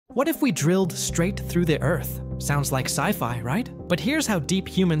What if we drilled straight through the Earth? Sounds like sci-fi, right? But here's how deep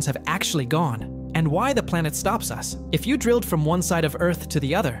humans have actually gone, and why the planet stops us. If you drilled from one side of Earth to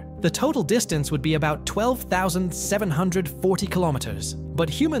the other, the total distance would be about 12,740 kilometers. But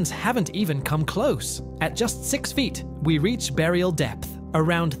humans haven't even come close. At just 6 feet, we reach burial depth.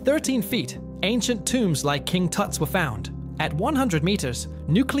 Around 13 feet, ancient tombs like King Tut's were found. At 100 meters,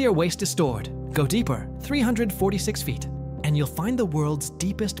 nuclear waste is stored. Go deeper, 346 feet, and you'll find the world's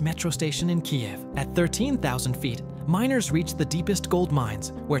deepest metro station in Kiev. At 13,000 feet, miners reach the deepest gold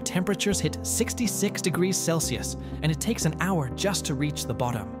mines, where temperatures hit 66 degrees Celsius, and it takes an hour just to reach the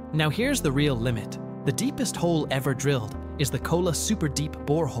bottom. Now here's the real limit. The deepest hole ever drilled is the Kola Superdeep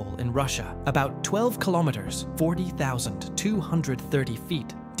Borehole in Russia, about 12 kilometers, 40,230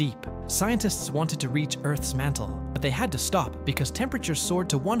 feet deep. Scientists wanted to reach Earth's mantle, but they had to stop because temperatures soared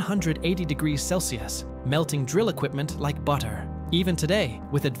to 180 degrees Celsius, melting drill equipment like butter. Even today,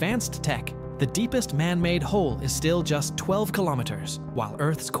 with advanced tech, the deepest man-made hole is still just 12 kilometers, while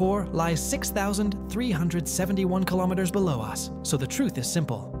Earth's core lies 6,371 kilometers below us. So the truth is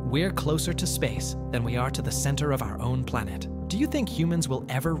simple. We're closer to space than we are to the center of our own planet. Do you think humans will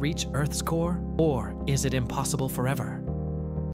ever reach Earth's core? Or is it impossible forever?